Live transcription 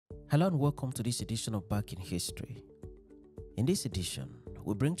Hello and welcome to this edition of Back in History. In this edition,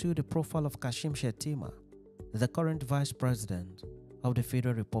 we bring to you the profile of Kashim Shettima, the current Vice President of the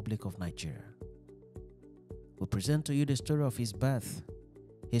Federal Republic of Nigeria. We present to you the story of his birth,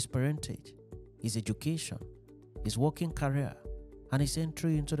 his parentage, his education, his working career, and his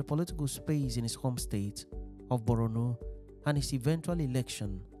entry into the political space in his home state of Bornu and his eventual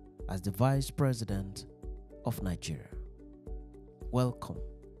election as the Vice President of Nigeria. Welcome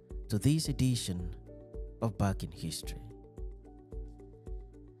to this edition of Back in History.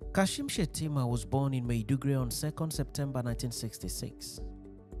 Kashim Shettima was born in Maiduguri on 2nd September 1966.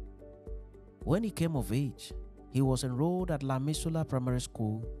 When he came of age, he was enrolled at Lamisula Primary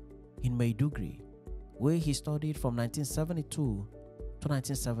School in Maiduguri, where he studied from 1972 to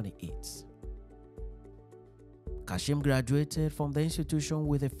 1978. Kashim graduated from the institution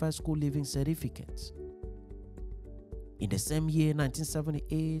with a first school leaving certificate. In the same year,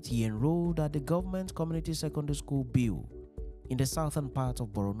 1978, he enrolled at the Government Community Secondary School Biu in the southern part of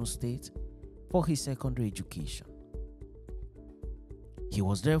Bornu State for his secondary education. He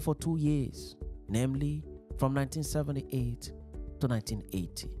was there for 2 years, namely from 1978 to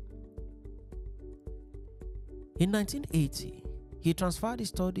 1980. In 1980, he transferred his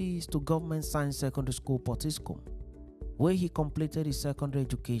studies to Government Science Secondary School Potiskum, where he completed his secondary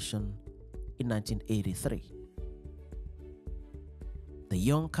education in 1983. The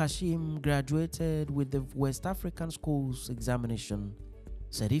young Kashim graduated with the West African Schools Examination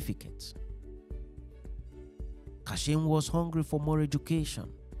certificate. Kashim was hungry for more education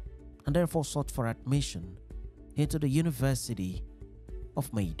and therefore sought for admission into the University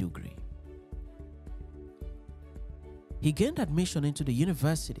of Maiduguri. He gained admission into the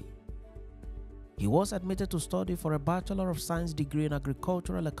university. He was admitted to study for a Bachelor of Science degree in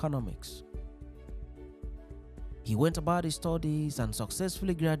Agricultural Economics. He went about his studies and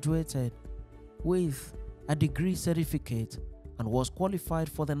successfully graduated with a degree certificate and was qualified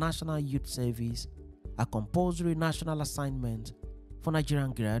for the National Youth Service, a compulsory national assignment for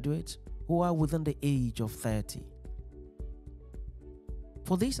Nigerian graduates who are within the age of 30.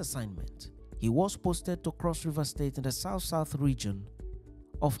 For this assignment, he was posted to Cross River State in the South-South region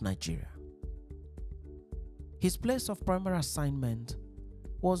of Nigeria. His place of primary assignment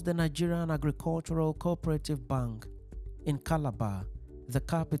was the Nigerian Agricultural Cooperative Bank in Calabar, the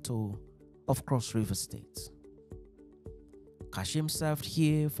capital of Cross River State. Kashim served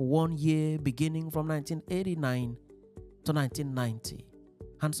here for 1 year beginning from 1989 to 1990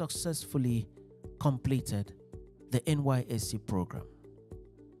 and successfully completed the NYSC program.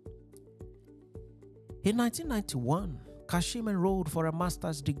 In 1991, Kashim enrolled for a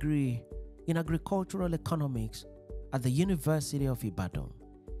master's degree in agricultural economics at the University of Ibadan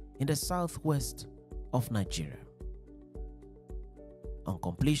in the southwest of Nigeria. On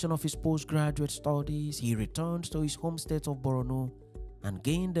completion of his postgraduate studies, he returned to his home state of Bornu and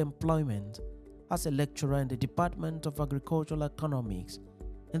gained employment as a lecturer in the Department of Agricultural Economics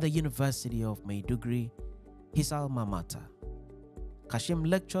in the University of Maiduguri, his alma mater. Kashim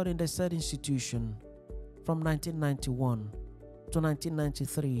lectured in the said institution from 1991 to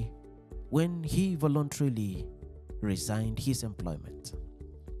 1993 when he voluntarily resigned his employment.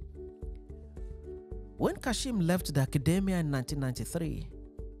 When Kashim left the academia in 1993,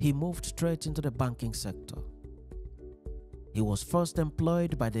 he moved straight into the banking sector. He was first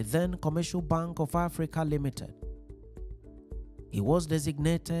employed by the then Commercial Bank of Africa Limited. He was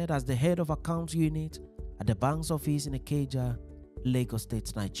designated as the head of accounts unit at the bank's office in Ikeja, Lagos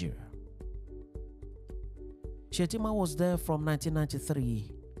State, Nigeria. Shettima was there from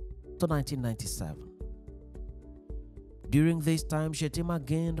 1993 to 1997. During this time, Shettima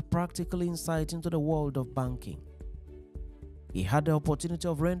gained practical insight into the world of banking. He had the opportunity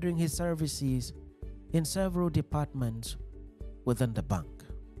of rendering his services in several departments within the bank.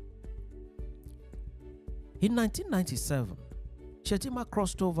 In 1997, Shettima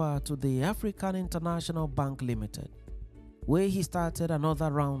crossed over to the African International Bank Limited, where he started another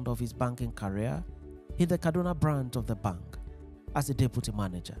round of his banking career in the Kaduna branch of the bank as a deputy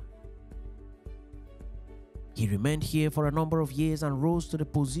manager. He remained here for a number of years and rose to the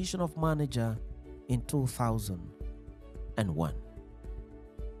position of manager in 2001.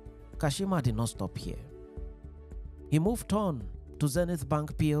 Kashima did not stop here. He moved on to Zenith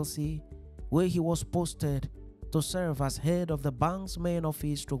Bank PLC, where he was posted to serve as head of the bank's main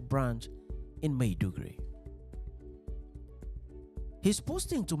office branch in Maiduguri. His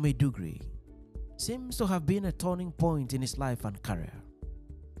posting to Maiduguri seems to have been a turning point in his life and career.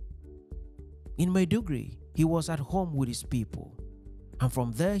 In Maiduguri, he was at home with his people, and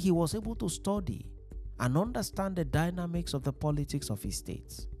from there he was able to study and understand the dynamics of the politics of his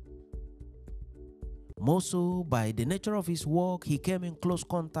state. More so, by the nature of his work, he came in close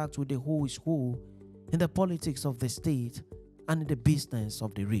contact with the who is who in the politics of the state and in the business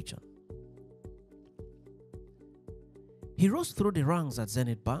of the region. He rose through the ranks at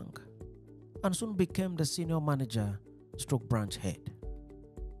Zenith Bank and soon became the senior manager / branch head.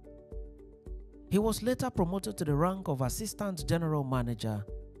 He was later promoted to the rank of assistant general manager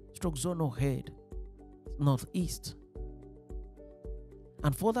 / zonal head Northeast,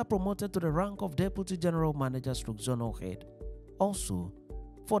 and further promoted to the rank of deputy general manager / zonal head also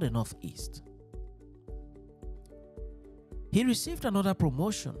for the Northeast. He received another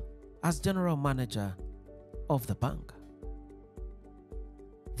promotion as general manager of the bank.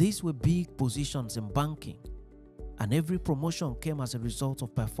 These were big positions in banking, and every promotion came as a result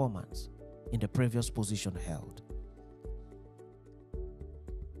of performance in the previous position held.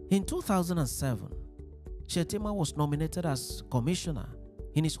 In 2007, Shettima was nominated as commissioner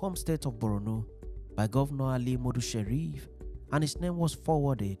in his home state of Bornu by Governor Ali Modu Sharif, and his name was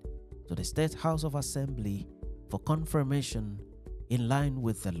forwarded to the State House of Assembly for confirmation in line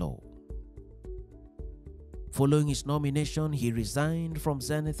with the law. Following his nomination, he resigned from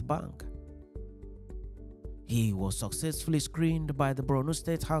Zenith Bank. He was successfully screened by the Bornu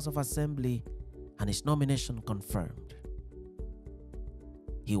State House of Assembly and his nomination confirmed.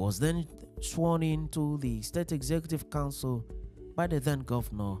 He was then sworn into the State Executive Council by the then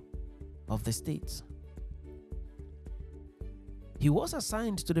governor of the state. He was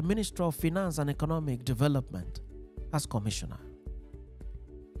assigned to the Ministry of Finance and Economic Development as commissioner.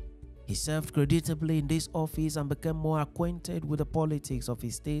 He served creditably in this office and became more acquainted with the politics of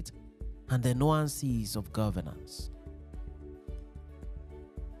his state and the nuances of governance.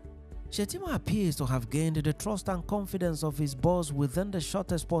 Shettima appears to have gained the trust and confidence of his boss within the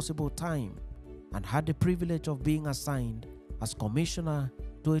shortest possible time and had the privilege of being assigned as commissioner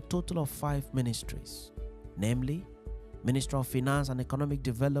to a total of 5 ministries, namely Ministry of Finance and Economic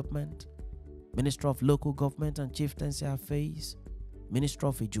Development, Ministry of Local Government and Chieftaincy Affairs, Ministry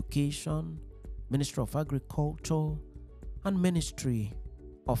of Education, Ministry of Agriculture, and Ministry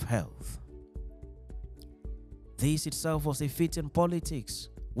of Health. This itself was a feat in politics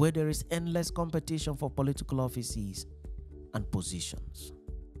where there is endless competition for political offices and positions.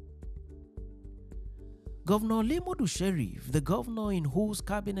 Governor Modu Sharif, the governor in whose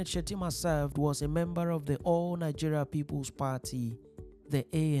cabinet Shettima served, was a member of the All Nigeria People's Party, the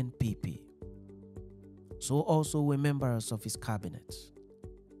ANPP. So also were members of his cabinet.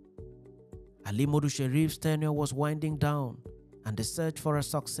 Ali Modu Sharif's tenure was winding down and the search for a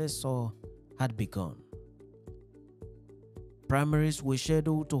successor had begun. Primaries were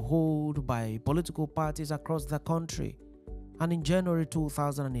scheduled to hold by political parties across the country, and in January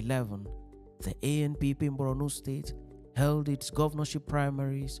 2011, the ANPP in Bornu State held its governorship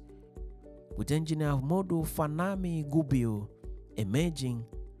primaries, with Engineer Modu Fanami Gubio emerging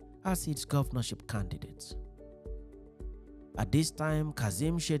as its governorship candidate. At this time,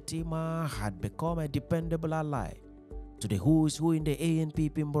 Kashim Shettima had become a dependable ally to the who is who in the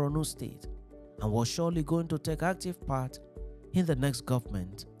ANPP in Bornu State and was surely going to take active part in the next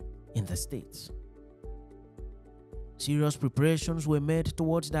government in the state. Serious preparations were made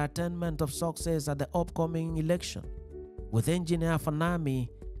towards the attainment of success at the upcoming election, with Engineer Fanami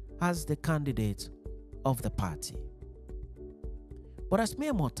as the candidate of the party. But as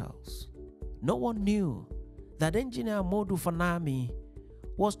mere mortals, no one knew that Engineer Modu Fanami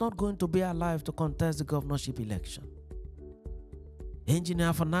was not going to be alive to contest the governorship election.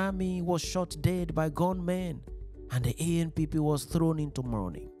 Engineer Fanami was shot dead by gunmen and the ANPP was thrown into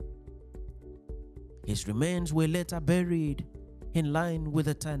mourning. His remains were later buried in line with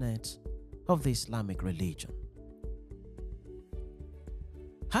the tenets of the Islamic religion.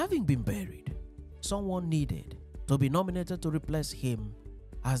 Having been buried, someone needed to be nominated to replace him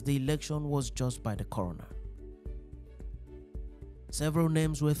as the election was judged by the coroner. Several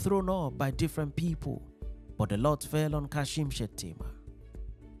names were thrown up by different people, but the lot fell on Kashim Shettima.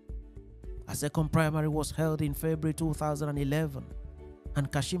 A second primary was held in February 2011,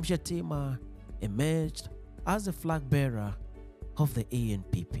 and Kashim Shettima emerged as the flag bearer of the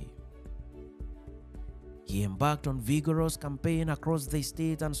ANPP. He embarked on vigorous campaign across the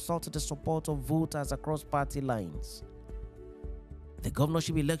state and sought the support of voters across party lines. The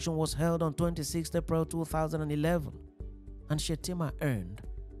governorship election was held on 26 April 2011, and Shettima earned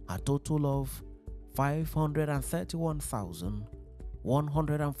a total of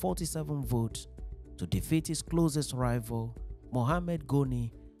 531,147 votes to defeat his closest rival, Mohammed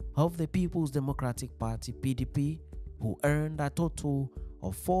Goni of the People's Democratic Party (PDP), who earned a total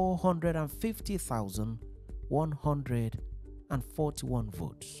of 450,141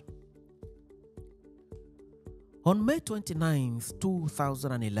 votes. On May 29,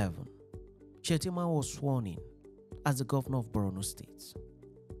 2011, Shettima was sworn in as the governor of Bornu State.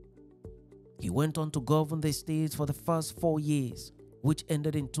 He went on to govern the state for the first 4 years, which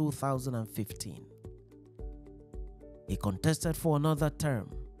ended in 2015. He contested for another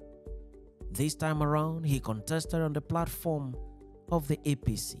term. This time around, he contested on the platform of the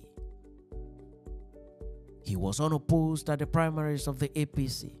APC. He was unopposed at the primaries of the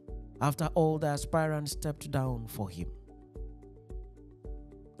APC after all the aspirants stepped down for him.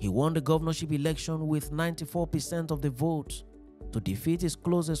 He won the governorship election with 94% of the votes to defeat his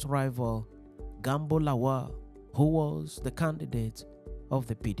closest rival, Gambo Lawal, who was the candidate of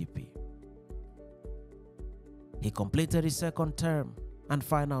the PDP. He completed his second term and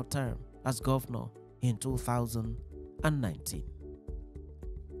final term as governor in 2019.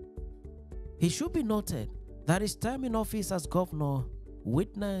 It should be noted that his term in office as governor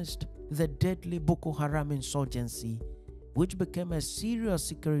witnessed the deadly Boko Haram insurgency, which became a serious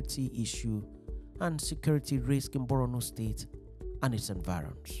security issue and security risk in Bornu State and its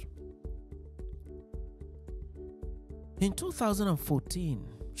environs. In 2014,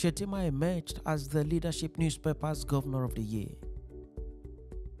 Shettima emerged as the Leadership newspaper's Governor of the Year.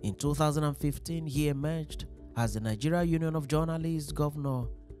 In 2015, he emerged as the Nigeria Union of Journalists Governor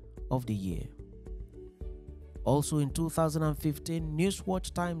of the Year. Also in 2015,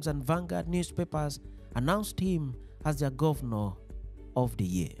 Newswatch Times and Vanguard newspapers announced him as their Governor of the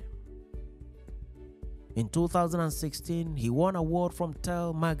Year. In 2016, he won an award from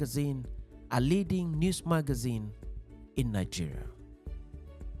Tell magazine, a leading news magazine in Nigeria.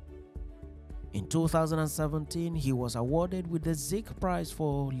 In 2017, he was awarded with the Zik Prize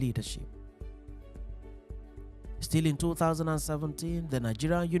for Leadership. Still in 2017, the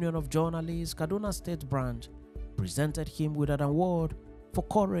Nigerian Union of Journalists Kaduna State Branch presented him with an award for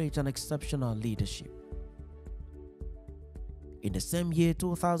courage and exceptional leadership. In the same year,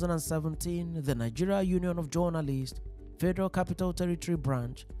 2017, the Nigeria Union of Journalists Federal Capital Territory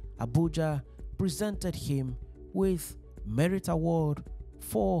Branch, Abuja, presented him with Merit Award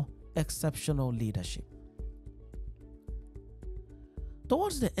for exceptional leadership.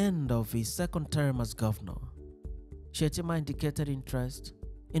 Towards the end of his second term as governor, Shettima indicated interest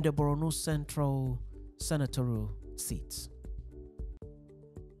in the Bornu Central senatorial seats.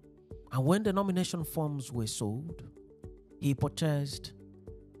 And when the nomination forms were sold, he purchased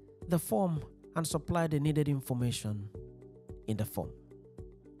the form and supplied the needed information in the form.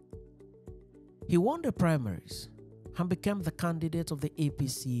 He won the primaries and became the candidate of the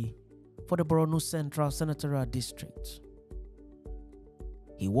APC for the Bornu Central Senatorial District.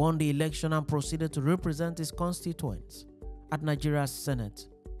 He won the election and proceeded to represent his constituents at Nigeria's Senate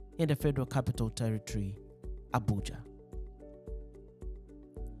in the Federal Capital Territory, Abuja.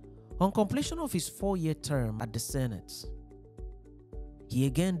 On completion of his 4-year term at the Senate, he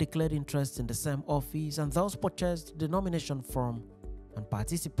again declared interest in the same office and thus purchased the nomination form and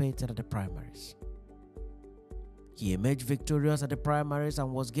participated at the primaries. He emerged victorious at the primaries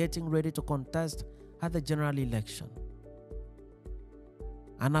and was getting ready to contest at the general election.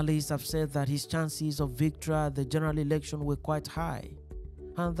 Analysts have said that his chances of victory at the general election were quite high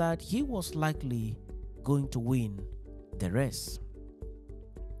and that he was likely going to win the race.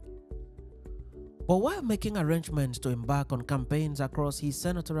 But while making arrangements to embark on campaigns across his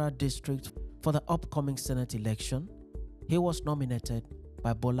senatorial district for the upcoming Senate election, he was nominated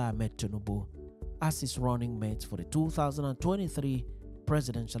by Bola Ahmed Tinubu as his running mate for the 2023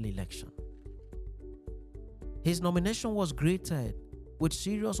 presidential election. His nomination was greeted with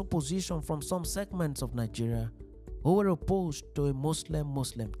serious opposition from some segments of Nigeria who were opposed to a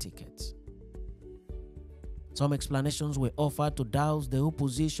Muslim ticket. Some explanations were offered to douse the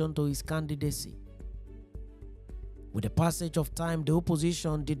opposition to his candidacy. With the passage of time, the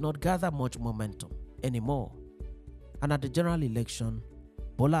opposition did not gather much momentum anymore, and at the general election,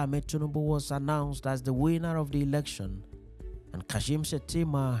 Bola Ahmed Tinubu was announced as the winner of the election, and Kashim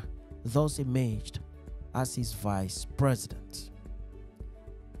Shettima thus emerged as his vice president.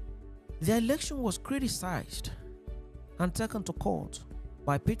 The election was criticized and taken to court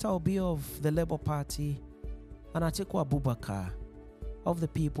by Peter Obi of the Labour Party and Atiku Abubakar of the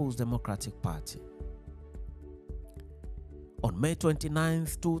People's Democratic Party. On May 29,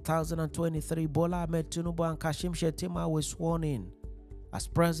 2023, Bola Ahmed Tinubu and Kashim Shettima were sworn in as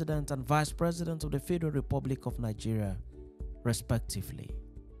President and Vice President of the Federal Republic of Nigeria, respectively.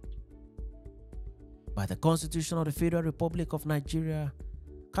 By the Constitution of the Federal Republic of Nigeria,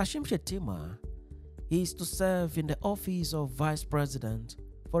 Kashim Shettima is to serve in the office of Vice President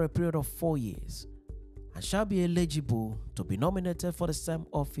for a period of 4 years and shall be eligible to be nominated for the same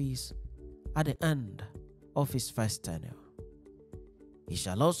office at the end of his first tenure. He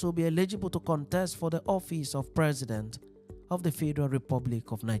shall also be eligible to contest for the office of President of the Federal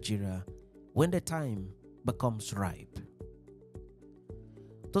Republic of Nigeria when the time becomes ripe.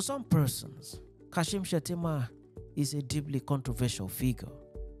 To some persons, Kashim Shettima is a deeply controversial figure.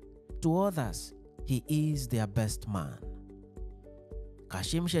 To others, he is their best man.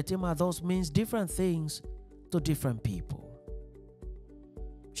 Kashim Shettima thus means different things to different people.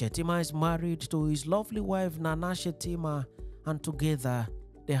 Shettima is married to his lovely wife Nana Shettima, and together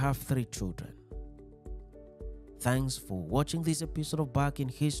they have 3 children. Thanks for watching this episode of Back in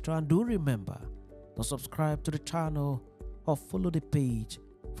History, and do remember to subscribe to the channel or follow the page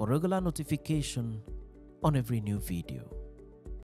for regular notification on every new video.